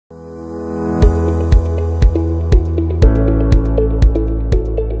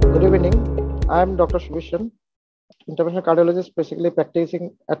I am Dr. Subir Sen, interventional cardiologist, basically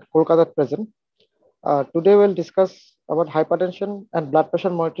practicing at Kolkata at present. Today we'll discuss about hypertension and blood pressure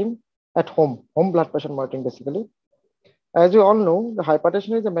monitoring at home blood pressure monitoring basically. As you all know, the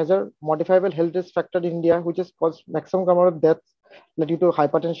hypertension is a major modifiable health risk factor in India, which is causes maximum number of deaths due to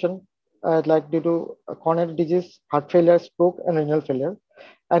hypertension, like due to coronary disease, heart failure, stroke, and renal failure.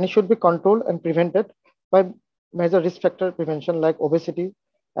 And it should be controlled and prevented by major risk factor prevention like obesity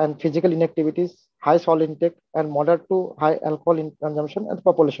and physical inactivities, high salt intake, and moderate to high alcohol consumption at the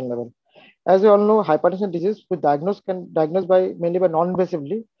population level. As we all know, hypertension disease with can diagnose by mainly by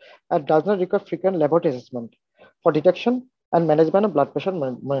non-invasively and does not require frequent laboratory assessment for detection and management of blood pressure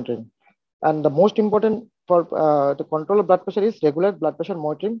monitoring. And the most important for the control of blood pressure is regular blood pressure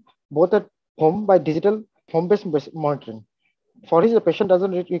monitoring, both at home by digital home-based monitoring. For which the patient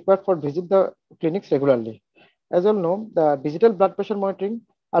doesn't require for visit the clinics regularly. As you all know, the digital blood pressure monitoring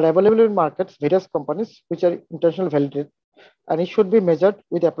are available in markets, various companies which are international validated, and it should be measured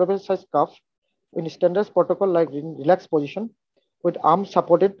with appropriate size cuff in standard protocol like in relaxed position with arms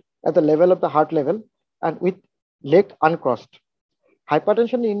supported at the level of the heart level and with leg uncrossed.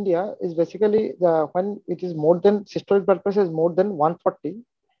 Hypertension in India is basically when it is more than systolic blood pressure is more than 140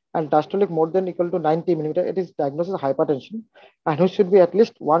 and diastolic more than equal to 90 millimeter, it is diagnosed as hypertension and which should be at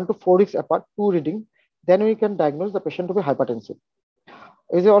least 1 to 4 weeks apart, two reading. Then we can diagnose the patient to be hypertensive.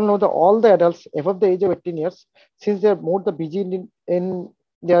 As you all know, all the adults above the age of 18 years, since they're more busy in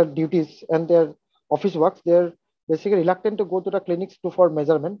their duties and their office works, they're basically reluctant to go to the clinics for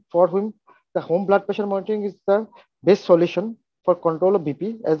measurement, for whom the home blood pressure monitoring is the best solution for control of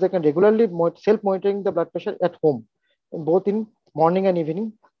BP, as they can regularly self-monitoring the blood pressure at home, both in morning and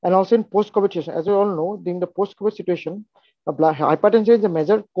evening, and also in post-COVID situation. As we all know, during the post-COVID situation, hypertension is a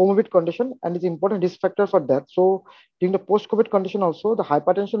major comorbid condition and is important risk factor for that. So during the post-COVID condition also, the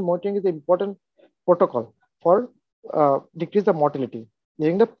hypertension monitoring is an important protocol for decrease the mortality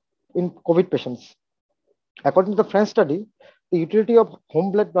in COVID patients. According to the French study, the utility of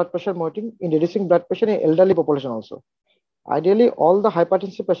home blood pressure monitoring in reducing blood pressure in elderly population also. Ideally, all the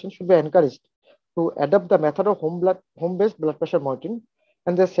hypertensive patients should be encouraged to adopt the method of home-based blood pressure monitoring.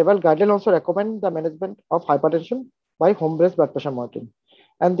 And there are several guidelines also recommend the management of hypertension by home-based blood pressure monitoring.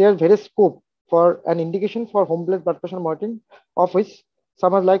 And there are various scope for an indication for home-based blood pressure monitoring, of which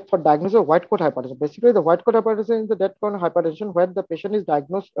some are like for diagnosis of white coat hypertension. Basically, the white coat hypertension is the dead cone hypertension where the patient is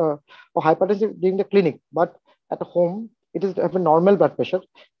diagnosed of hypertension during the clinic, but at home it is have a normal blood pressure.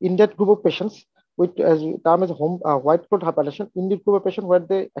 In that group of patients, which as term as white coat hypertension, in the group of patients where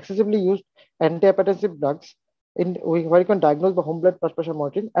they excessively used antihypertensive drugs, where you can diagnose the home blood pressure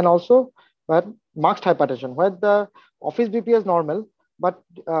monitoring, and also where masked hypertension, where the office BP is normal, but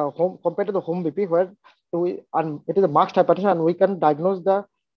home compared to the home BP, where it is a masked hypertension, and we can diagnose the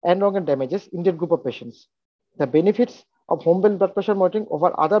end organ damages in that group of patients. The benefits of home blood pressure monitoring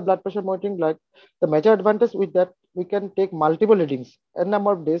over other blood pressure monitoring, like the major advantage with that, we can take multiple readings, a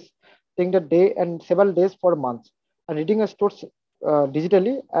number of days, take the day and several days for months, and reading is stored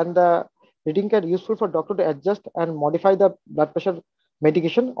digitally, and the reading can be useful for doctor to adjust and modify the blood pressure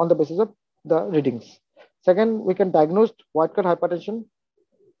medication on the basis of the readings. Second, we can diagnose white coat hypertension.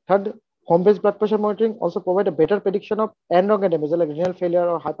 Third, home-based blood pressure monitoring also provide a better prediction of end organ damage like renal failure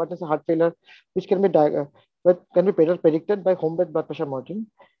or hypertension heart failure, which can be better predicted by home-based blood pressure monitoring.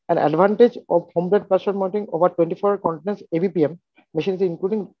 An advantage of home-based blood pressure monitoring over 24-hour continuous HBPM machines,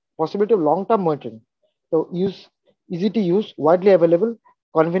 including possibility of long-term monitoring. So easy to use, widely available,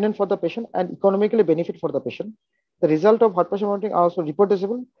 convenient for the patient, and economically benefit for the patient. The result of blood pressure monitoring are also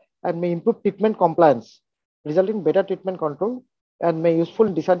reproducible and may improve treatment compliance, resulting in better treatment control, and may useful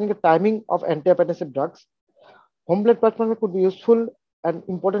in deciding the timing of antihypertensive drugs. Home blood pressure could be useful and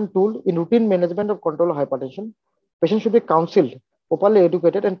important tool in routine management of control of hypertension. Patients should be counseled, properly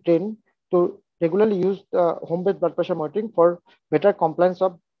educated, and trained to regularly use the home-based blood pressure monitoring for better compliance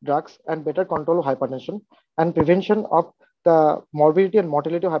of drugs and better control of hypertension and prevention of the morbidity and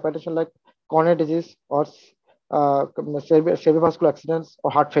mortality of hypertension like coronary disease or cerebrovascular accidents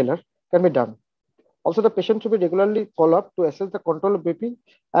or heart failure can be done. Also, the patient should be regularly followed up to assess the control of BP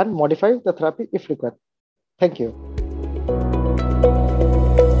and modify the therapy if required. Thank you.